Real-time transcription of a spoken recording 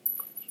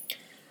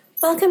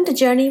Welcome to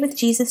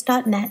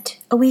JourneyWithJesus.net,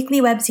 a weekly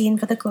webzine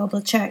for the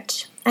global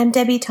church. I'm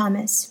Debbie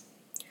Thomas.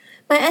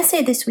 My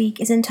essay this week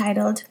is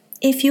entitled,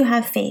 If You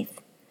Have Faith.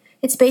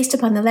 It's based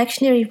upon the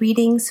lectionary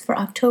readings for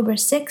October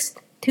 6th,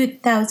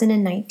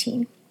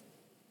 2019.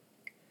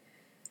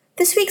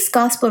 This week's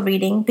gospel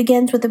reading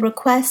begins with a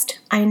request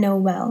I know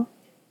well.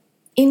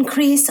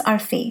 Increase our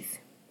faith.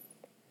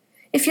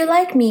 If you're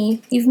like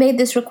me, you've made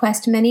this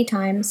request many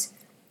times,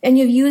 and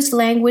you've used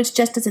language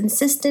just as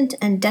insistent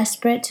and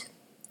desperate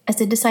as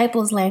the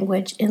disciples'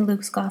 language in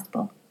Luke's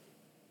Gospel.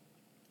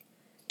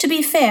 To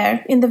be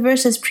fair, in the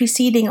verses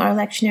preceding our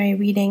lectionary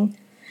reading,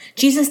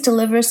 Jesus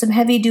delivers some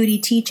heavy-duty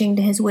teaching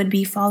to his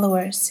would-be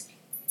followers.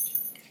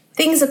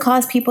 Things that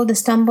cause people to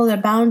stumble are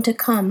bound to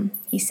come,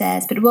 he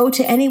says, but woe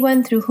to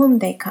anyone through whom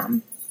they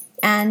come.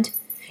 And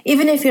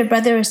even if your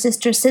brother or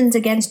sister sins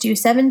against you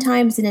 7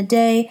 times in a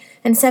day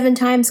and 7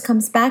 times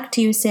comes back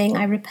to you saying,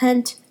 I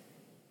repent,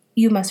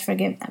 you must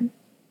forgive them.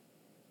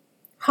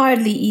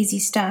 Hardly easy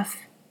stuff.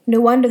 No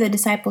wonder the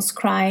disciples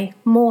cry,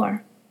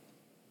 more.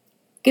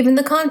 Given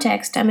the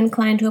context, I'm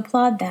inclined to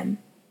applaud them.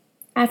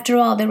 After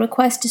all, their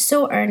request is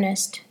so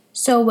earnest,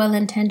 so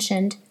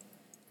well-intentioned.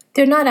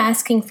 They're not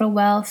asking for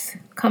wealth,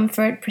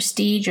 comfort,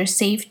 prestige, or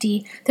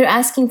safety. They're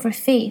asking for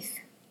faith.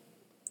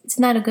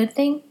 Isn't that a good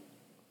thing?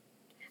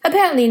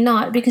 Apparently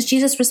not, because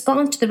Jesus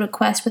responds to the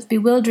request with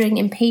bewildering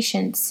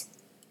impatience.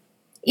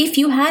 If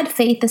you had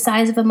faith the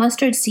size of a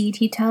mustard seed,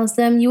 he tells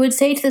them, you would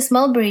say to this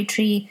mulberry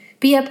tree,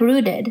 be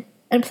uprooted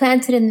and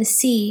planted in the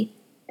sea,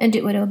 and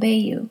it would obey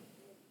you.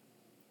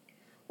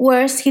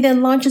 Worse, he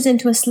then launches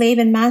into a slave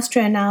and master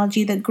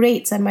analogy that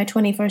grates on my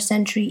 21st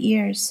century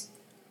ears.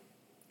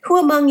 Who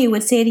among you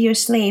would say to your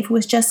slave who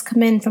has just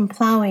come in from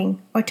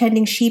plowing or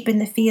tending sheep in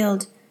the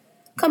field,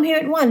 come here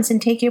at once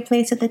and take your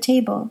place at the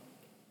table?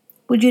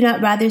 Would you not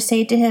rather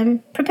say to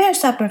him, prepare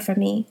supper for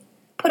me,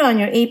 put on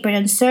your apron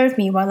and serve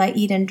me while I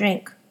eat and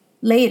drink.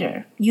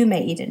 Later, you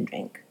may eat and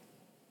drink.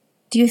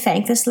 Do you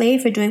thank the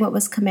slave for doing what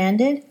was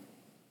commanded?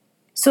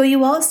 So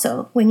you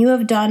also, when you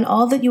have done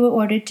all that you were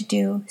ordered to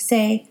do,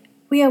 say,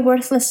 we are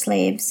worthless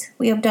slaves.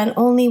 We have done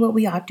only what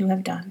we ought to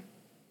have done.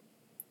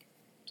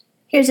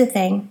 Here's the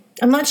thing.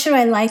 I'm not sure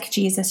I like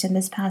Jesus in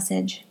this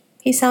passage.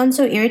 He sounds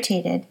so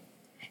irritated.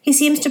 He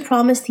seems to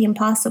promise the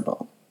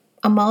impossible.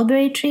 A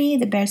mulberry tree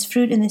that bears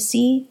fruit in the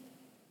sea,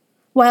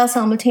 while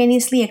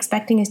simultaneously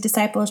expecting his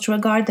disciples to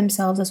regard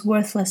themselves as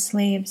worthless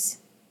slaves.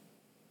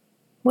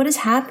 What is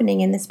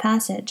happening in this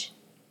passage?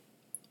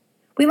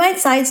 We might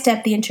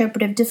sidestep the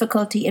interpretive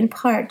difficulty in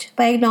part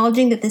by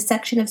acknowledging that this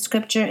section of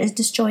Scripture is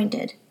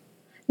disjointed.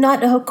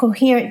 Not a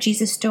coherent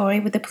Jesus story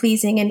with a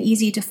pleasing and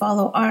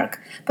easy-to-follow arc,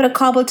 but a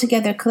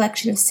cobbled-together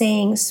collection of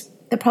sayings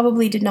that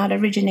probably did not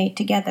originate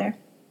together.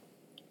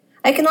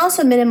 I can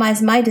also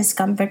minimize my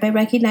discomfort by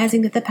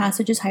recognizing that the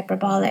passage is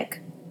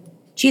hyperbolic.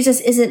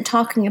 Jesus isn't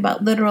talking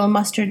about literal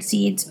mustard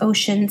seeds,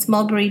 oceans,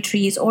 mulberry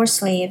trees, or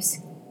slaves.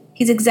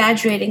 He's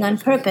exaggerating on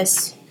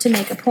purpose to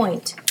make a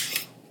point.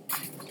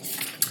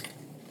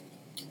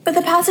 But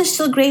the passage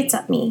still grates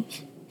at me,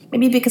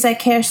 maybe because I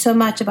care so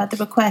much about the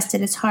request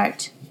at its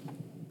heart.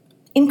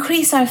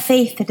 Increase our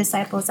faith, the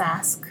disciples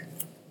ask.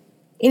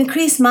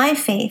 Increase my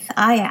faith,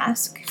 I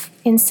ask,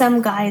 in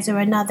some guise or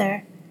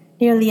another,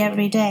 nearly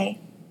every day.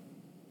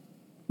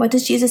 What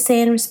does Jesus say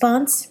in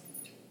response?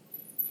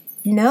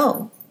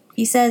 No.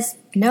 He says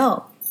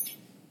no.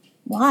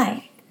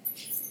 Why?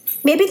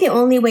 Maybe the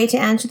only way to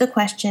answer the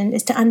question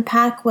is to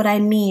unpack what I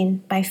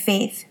mean by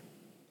faith.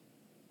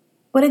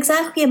 What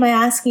exactly am I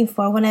asking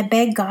for when I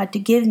beg God to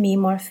give me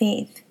more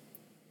faith?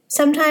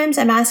 Sometimes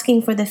I'm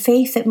asking for the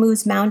faith that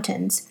moves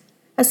mountains,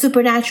 a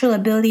supernatural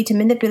ability to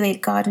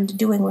manipulate God into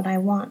doing what I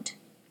want.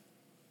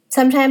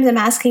 Sometimes I'm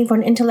asking for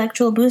an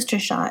intellectual booster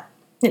shot,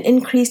 an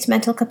increased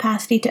mental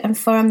capacity to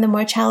affirm the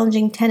more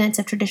challenging tenets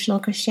of traditional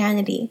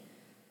Christianity,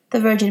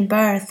 the virgin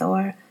birth,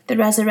 or the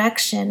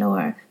resurrection,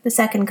 or the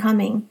second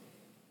coming.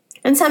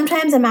 And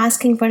sometimes I'm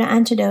asking for an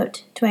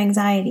antidote to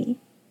anxiety.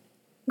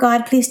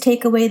 God, please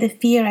take away the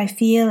fear I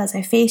feel as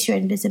I face your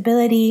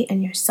invisibility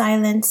and your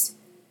silence.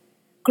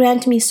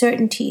 Grant me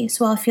certainty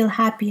so I'll feel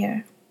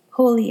happier,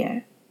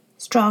 holier,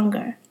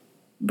 stronger,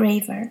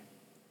 braver.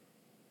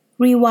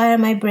 Rewire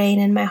my brain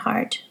and my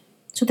heart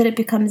so that it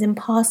becomes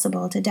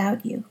impossible to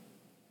doubt you.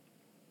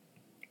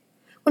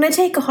 When I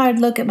take a hard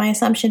look at my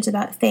assumptions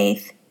about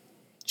faith,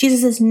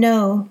 Jesus'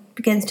 no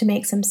begins to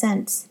make some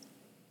sense.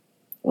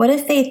 What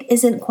if faith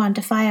isn't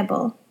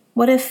quantifiable?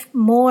 What if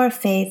more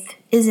faith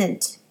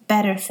isn't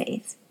better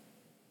faith?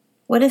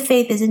 What if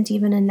faith isn't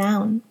even a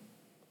noun?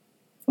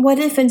 What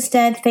if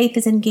instead faith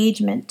is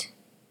engagement,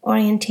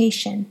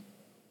 orientation,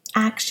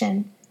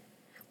 action?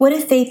 What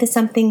if faith is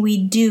something we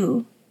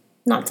do,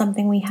 not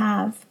something we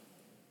have?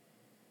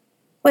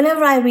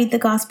 Whenever I read the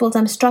Gospels,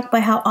 I'm struck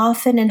by how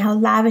often and how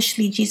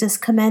lavishly Jesus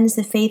commends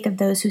the faith of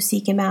those who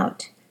seek him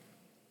out.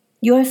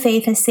 Your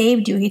faith has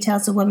saved you, he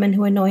tells a woman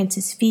who anoints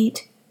his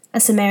feet,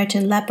 a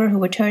Samaritan leper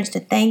who returns to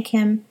thank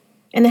him,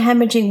 and a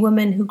hemorrhaging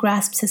woman who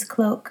grasps his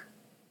cloak.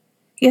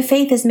 Your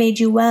faith has made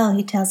you well,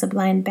 he tells a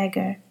blind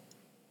beggar.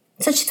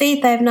 Such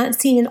faith I have not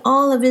seen in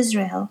all of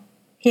Israel,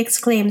 he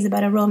exclaims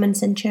about a Roman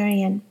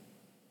centurion.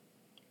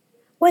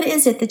 What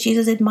is it that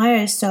Jesus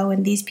admires so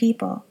in these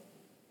people?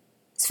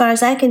 As far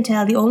as I can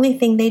tell, the only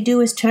thing they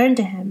do is turn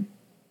to him,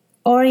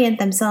 orient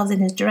themselves in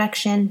his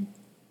direction,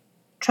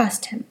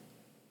 trust him.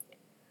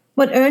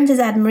 What earns his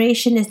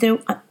admiration is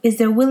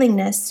their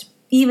willingness,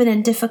 even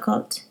in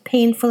difficult,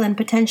 painful, and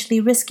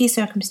potentially risky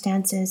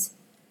circumstances,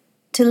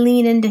 to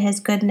lean into his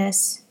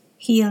goodness,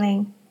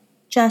 healing,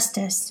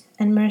 justice,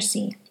 and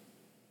mercy.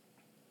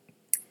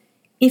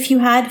 If you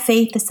had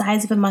faith the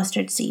size of a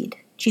mustard seed,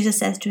 Jesus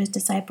says to his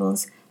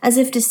disciples, as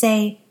if to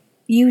say,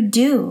 you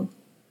do.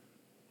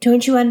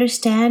 Don't you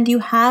understand? You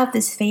have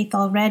this faith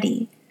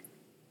already.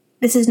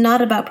 This is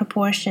not about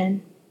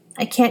proportion.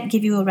 I can't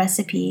give you a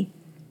recipe.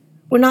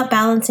 We're not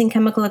balancing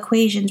chemical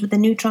equations with a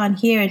neutron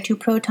here and 2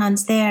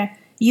 protons there.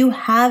 You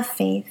have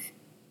faith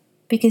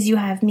because you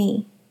have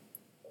me.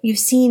 You've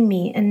seen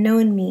me and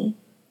known me.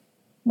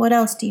 What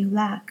else do you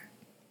lack?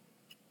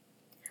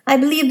 I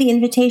believe the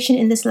invitation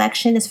in this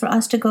lection is for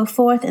us to go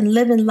forth and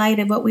live in light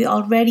of what we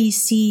already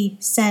see,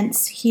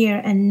 sense, hear,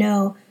 and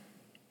know.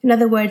 In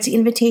other words, the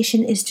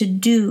invitation is to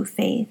do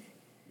faith,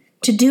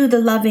 to do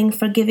the loving,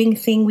 forgiving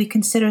thing we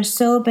consider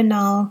so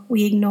banal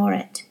we ignore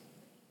it.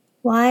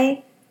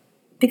 Why?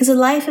 Because a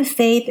life of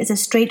faith is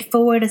as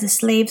straightforward as a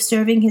slave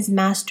serving his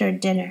master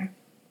dinner,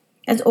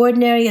 as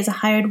ordinary as a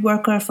hired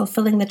worker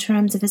fulfilling the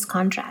terms of his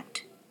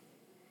contract.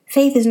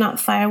 Faith is not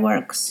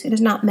fireworks. It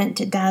is not meant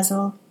to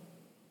dazzle.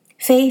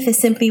 Faith is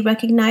simply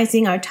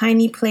recognizing our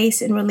tiny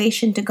place in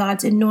relation to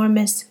God's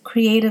enormous,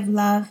 creative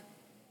love,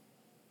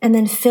 and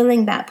then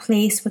filling that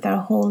place with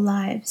our whole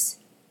lives.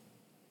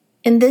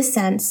 In this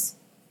sense,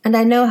 and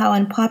I know how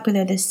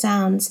unpopular this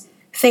sounds,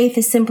 faith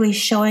is simply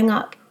showing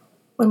up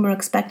when we're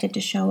expected to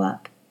show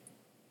up.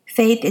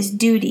 Faith is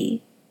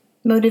duty,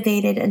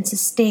 motivated and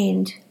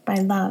sustained by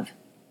love.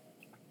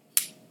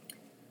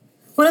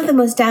 One of the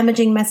most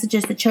damaging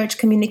messages the church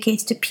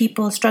communicates to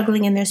people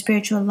struggling in their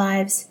spiritual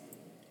lives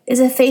is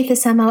that faith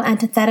is somehow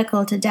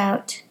antithetical to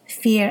doubt,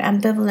 fear,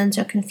 ambivalence,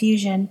 or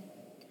confusion.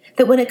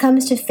 That when it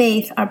comes to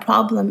faith, our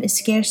problem is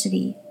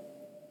scarcity.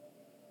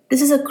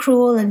 This is a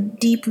cruel and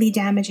deeply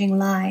damaging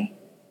lie.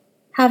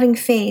 Having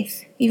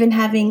faith, even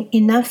having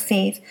enough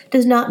faith,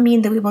 does not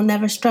mean that we will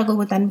never struggle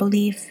with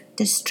unbelief,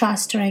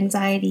 distrust, or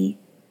anxiety.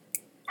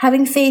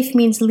 Having faith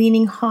means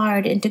leaning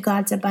hard into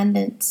God's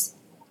abundance.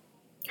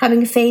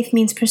 Having faith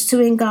means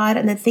pursuing God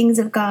and the things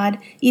of God,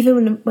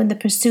 even when the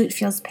pursuit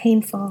feels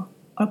painful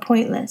or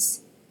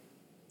pointless.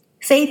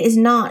 Faith is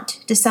not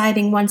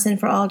deciding once and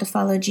for all to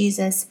follow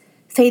Jesus.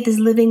 Faith is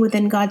living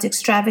within God's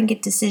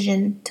extravagant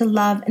decision to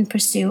love and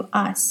pursue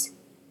us.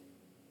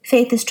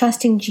 Faith is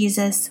trusting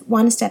Jesus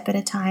one step at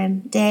a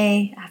time,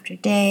 day after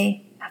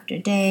day after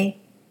day,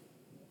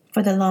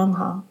 for the long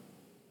haul.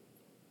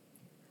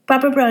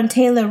 Barbara Brown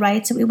Taylor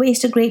writes that we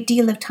waste a great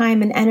deal of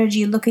time and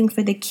energy looking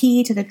for the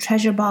key to the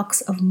treasure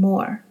box of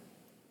more.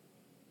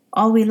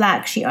 All we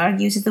lack, she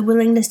argues, is the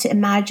willingness to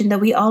imagine that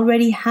we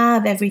already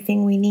have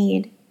everything we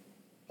need.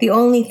 The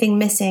only thing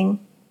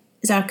missing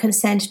is our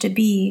consent to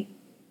be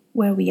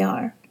where we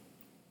are.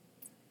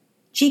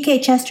 G.K.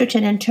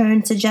 Chesterton, in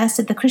turn, suggests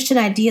that the Christian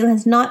ideal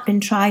has not been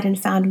tried and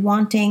found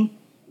wanting.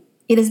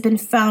 It has been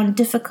found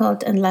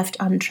difficult and left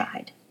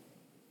untried.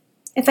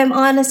 If I'm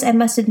honest, I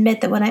must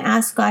admit that when I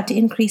ask God to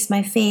increase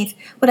my faith,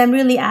 what I'm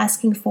really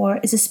asking for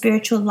is a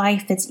spiritual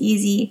life that's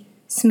easy,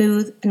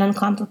 smooth, and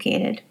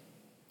uncomplicated.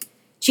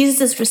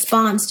 Jesus'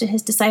 response to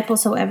his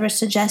disciples, however,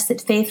 suggests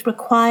that faith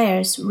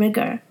requires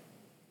rigor.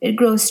 It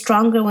grows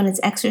stronger when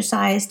it's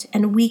exercised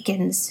and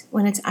weakens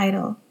when it's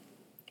idle.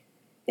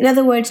 In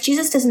other words,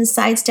 Jesus doesn't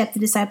sidestep the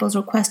disciples'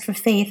 request for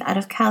faith out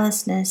of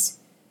callousness.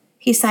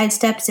 He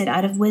sidesteps it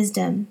out of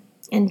wisdom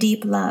and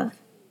deep love.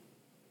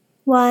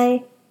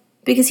 Why?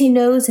 Because he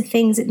knows the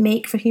things that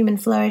make for human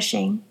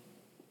flourishing.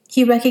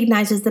 He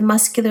recognizes the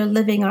muscular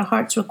living our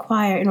hearts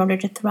require in order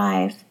to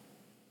thrive.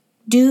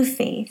 Do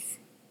faith,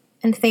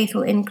 and faith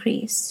will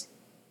increase.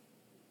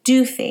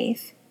 Do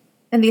faith,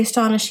 and the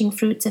astonishing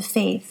fruits of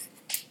faith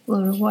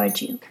will reward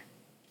you.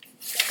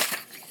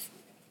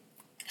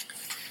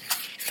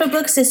 For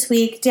books this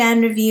week,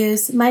 Dan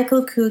reviews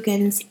Michael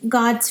Coogan's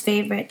God's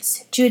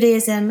Favorites,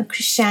 Judaism,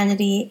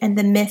 Christianity, and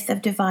the Myth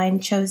of Divine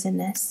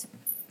Chosenness.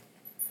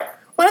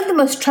 One of the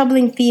most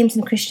troubling themes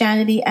in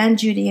Christianity and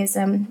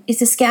Judaism is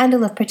the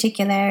scandal of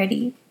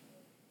particularity.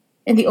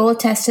 In the Old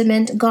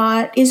Testament,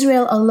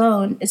 Israel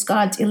alone is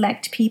God's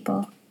elect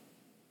people.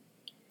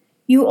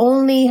 You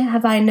only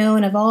have I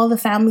known of all the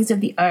families of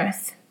the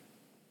earth.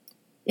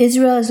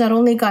 Israel is not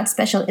only God's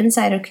special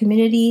insider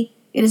community,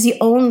 it is the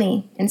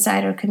only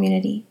insider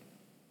community.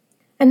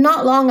 And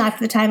not long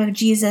after the time of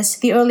Jesus,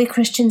 the early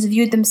Christians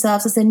viewed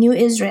themselves as a new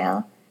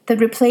Israel that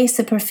replaced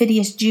the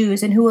perfidious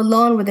Jews and who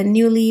alone were the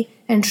newly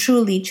and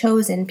truly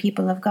chosen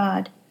people of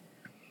God.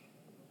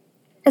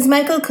 As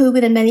Michael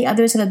Coogan and many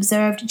others have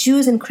observed,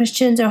 Jews and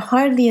Christians are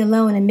hardly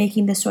alone in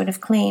making this sort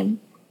of claim.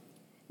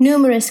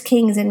 Numerous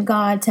kings and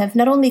gods have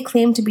not only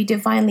claimed to be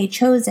divinely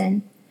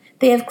chosen,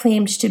 they have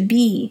claimed to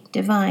be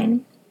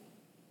divine.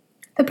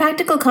 The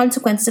practical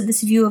consequences of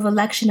this view of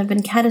election have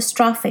been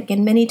catastrophic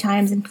in many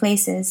times and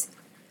places.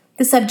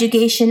 The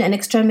subjugation and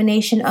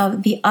extermination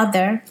of the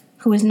other,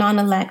 who is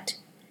non-elect,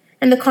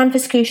 and the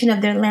confiscation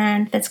of their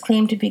land that's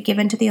claimed to be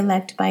given to the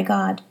elect by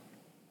God.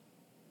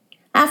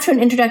 After an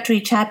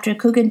introductory chapter,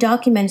 Coogan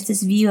documents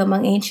this view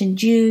among ancient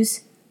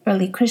Jews,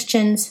 early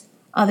Christians,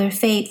 other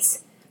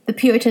faiths, the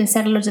Puritan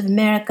settlers of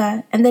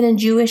America, and then in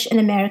Jewish and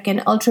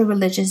American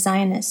ultra-religious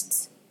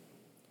Zionists.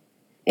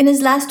 In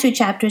his last two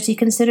chapters, he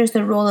considers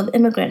the role of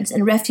immigrants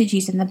and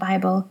refugees in the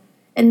Bible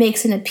and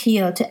makes an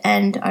appeal to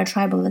end our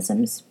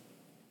tribalisms.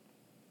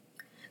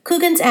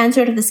 Coogan's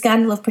answer to the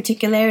scandal of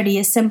particularity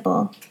is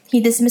simple. He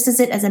dismisses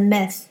it as a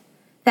myth,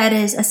 that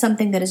is, as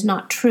something that is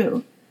not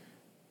true.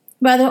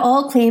 Rather,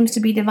 all claims to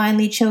be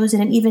divinely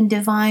chosen and even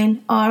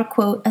divine are,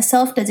 quote, a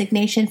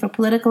self-designation for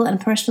political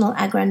and personal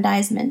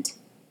aggrandizement.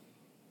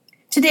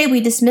 Today we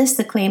dismiss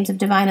the claims of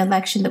divine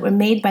election that were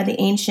made by the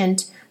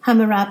ancient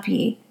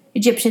Hammurabi,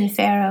 Egyptian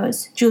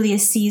pharaohs,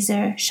 Julius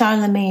Caesar,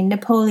 Charlemagne,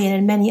 Napoleon,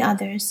 and many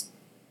others,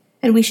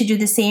 and we should do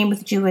the same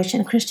with Jewish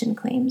and Christian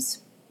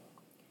claims.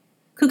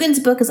 Coogan's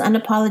book is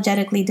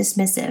unapologetically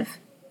dismissive.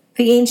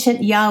 The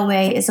ancient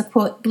Yahweh is a,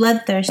 quote,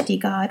 bloodthirsty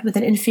God with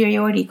an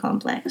inferiority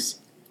complex.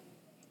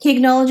 He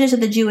acknowledges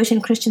that the Jewish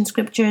and Christian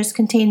scriptures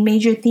contain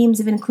major themes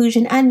of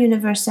inclusion and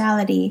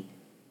universality,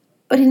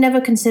 but he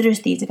never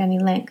considers these at any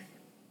length.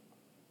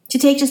 To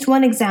take just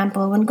one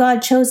example, when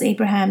God chose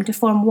Abraham to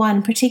form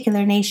one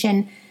particular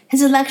nation,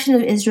 his election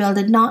of Israel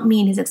did not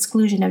mean his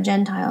exclusion of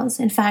Gentiles.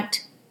 In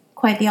fact,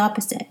 quite the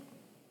opposite.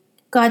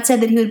 God said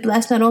that he would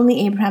bless not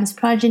only Abraham's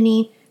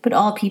progeny, but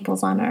all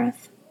peoples on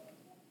earth.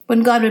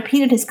 When God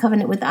repeated his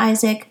covenant with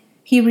Isaac,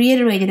 he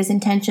reiterated his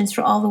intentions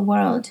for all the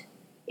world.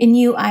 In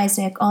you,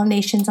 Isaac, all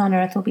nations on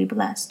earth will be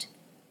blessed.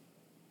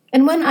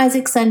 And when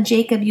Isaac's son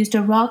Jacob used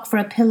a rock for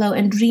a pillow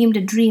and dreamed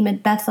a dream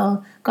at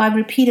Bethel, God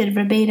repeated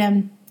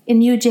verbatim,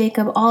 in you,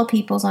 Jacob, all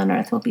peoples on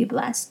earth will be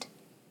blessed.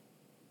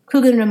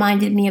 Coogan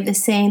reminded me of the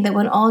saying that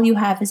when all you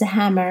have is a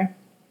hammer,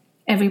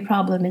 every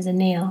problem is a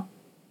nail.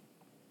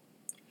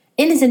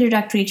 In his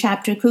introductory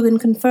chapter, Coogan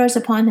confers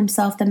upon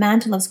himself the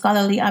mantle of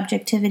scholarly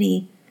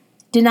objectivity,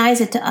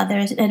 denies it to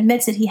others, and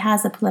admits that he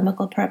has a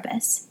polemical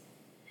purpose.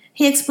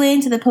 He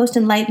explains that the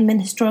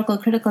post-Enlightenment historical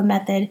critical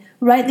method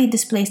rightly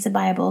displaced the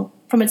Bible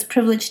from its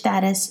privileged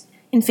status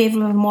in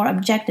favor of a more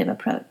objective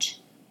approach.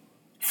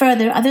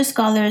 Further, other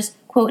scholars,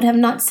 quote, have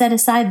not set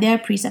aside their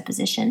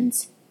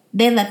presuppositions.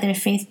 They let their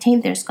faith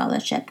taint their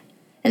scholarship,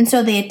 and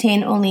so they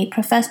attain only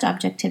professed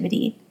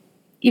objectivity,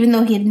 even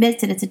though he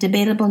admits that it's a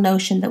debatable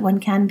notion that one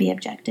can be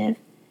objective,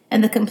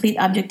 and that complete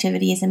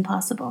objectivity is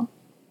impossible.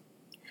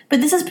 But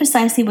this is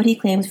precisely what he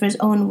claims for his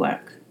own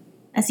work.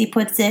 As he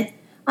puts it,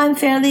 I'm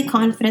fairly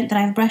confident that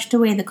I've brushed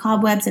away the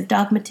cobwebs of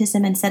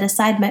dogmatism and set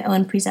aside my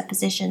own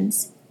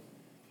presuppositions.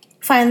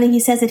 Finally, he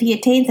says that he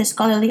attained the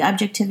scholarly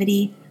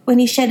objectivity when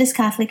he shed his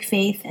Catholic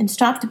faith and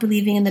stopped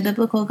believing in the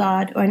biblical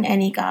God or in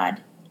any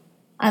God.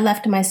 I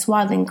left my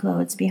swaddling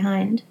clothes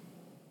behind.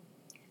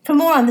 For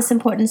more on this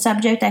important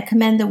subject, I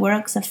commend the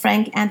works of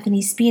Frank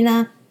Anthony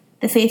Spina,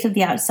 The Faith of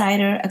the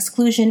Outsider,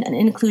 Exclusion and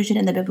Inclusion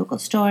in the Biblical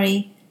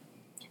Story,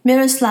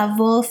 Miroslav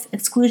Volf,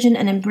 Exclusion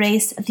and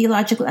Embrace, A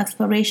Theological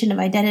Exploration of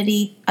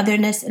Identity,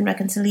 Otherness, and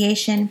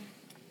Reconciliation,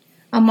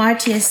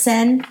 Amartya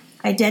Sen,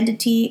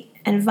 Identity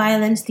and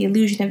Violence, The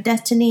Illusion of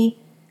Destiny,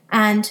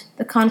 and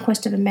The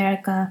Conquest of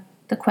America,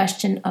 The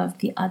Question of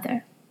the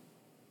Other.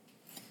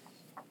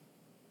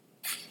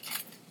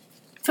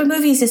 For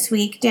movies this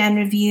week, Dan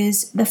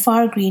reviews The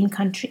Far Green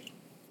Country.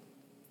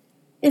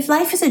 If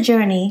life is a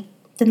journey,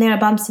 then there are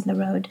bumps in the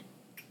road.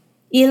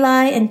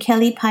 Eli and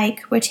Kelly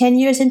Pike were 10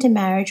 years into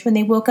marriage when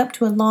they woke up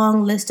to a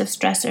long list of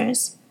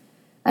stressors.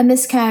 A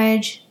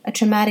miscarriage, a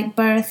traumatic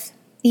birth,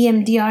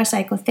 EMDR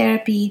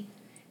psychotherapy,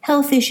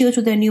 health issues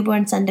with their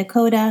newborn son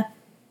Dakota,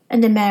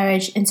 and a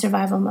marriage in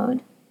survival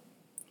mode.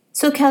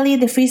 So Kelly,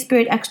 the free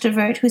spirit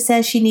extrovert who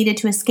says she needed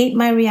to escape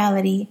my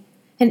reality,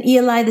 and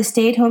Eli, the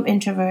stay-at-home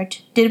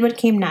introvert, did what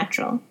came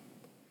natural.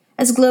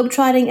 As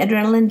globe-trotting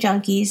adrenaline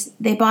junkies,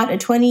 they bought a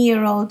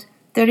 20-year-old,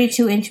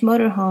 32-inch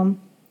motorhome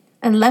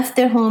and left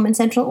their home in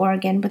Central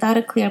Oregon without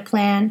a clear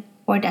plan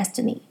or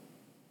destiny.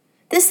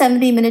 This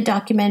 70-minute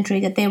documentary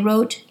that they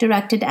wrote,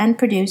 directed, and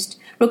produced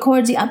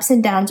records the ups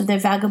and downs of their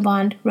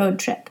vagabond road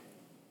trip.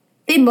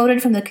 They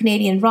motored from the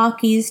Canadian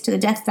Rockies to the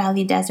Death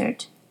Valley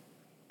Desert.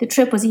 The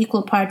trip was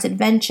equal parts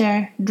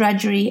adventure,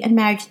 drudgery, and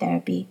marriage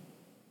therapy.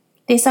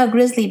 They saw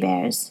grizzly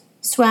bears,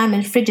 swam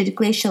in frigid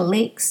glacial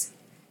lakes,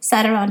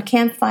 sat around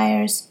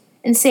campfires,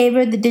 and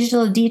savored the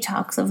digital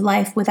detox of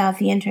life without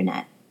the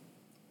internet.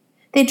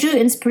 They drew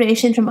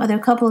inspiration from other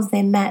couples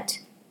they met,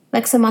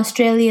 like some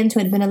Australians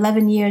who had been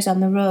 11 years on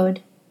the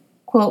road.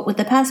 Quote, with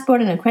a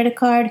passport and a credit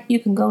card, you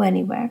can go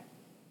anywhere.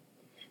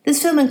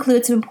 This film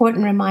includes some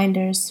important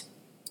reminders.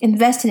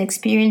 Invest in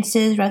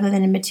experiences rather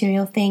than in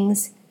material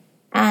things,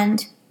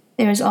 and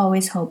there is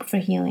always hope for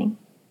healing.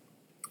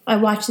 I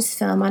watched this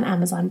film on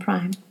Amazon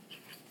Prime.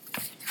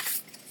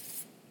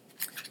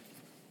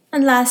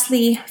 And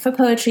lastly, for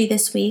poetry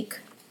this week,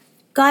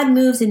 God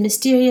Moves in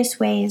Mysterious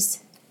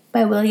Ways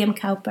by William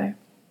Cowper.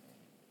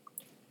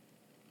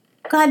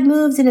 God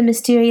moves in a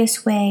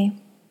mysterious way,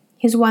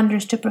 his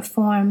wonders to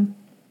perform.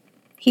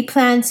 He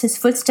plants his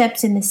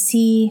footsteps in the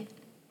sea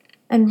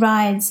and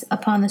rides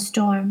upon the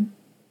storm.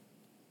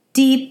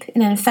 Deep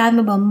in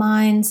unfathomable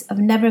mines of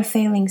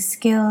never-failing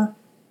skill,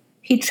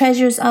 he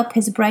treasures up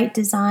his bright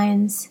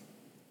designs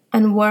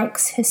and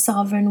works his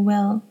sovereign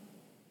will.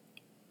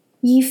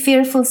 Ye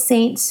fearful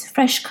saints,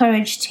 fresh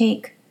courage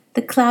take.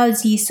 The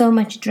clouds ye so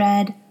much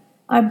dread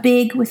are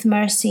big with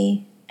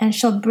mercy and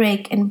shall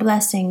break in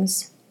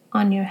blessings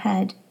on your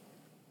head.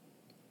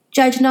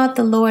 Judge not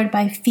the Lord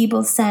by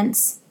feeble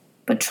sense,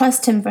 but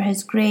trust him for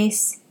his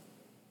grace.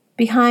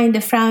 Behind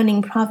a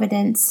frowning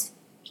providence,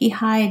 he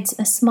hides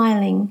a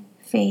smiling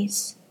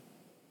face.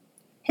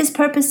 His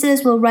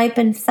purposes will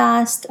ripen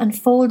fast,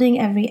 unfolding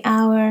every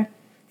hour.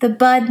 The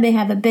bud may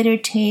have a bitter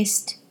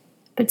taste,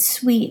 but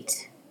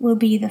sweet will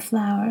be the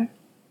flower.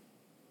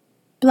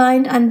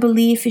 Blind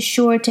unbelief is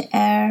sure to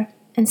err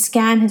and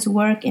scan his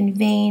work in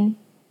vain.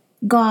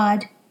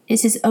 God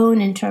is his own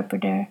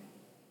interpreter,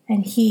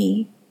 and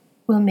he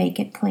will make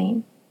it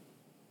plain.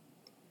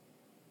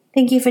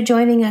 Thank you for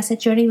joining us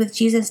at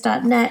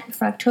JourneyWithJesus.net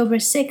for October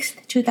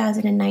 6th,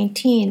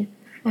 2019.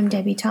 I'm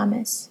Debbie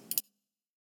Thomas.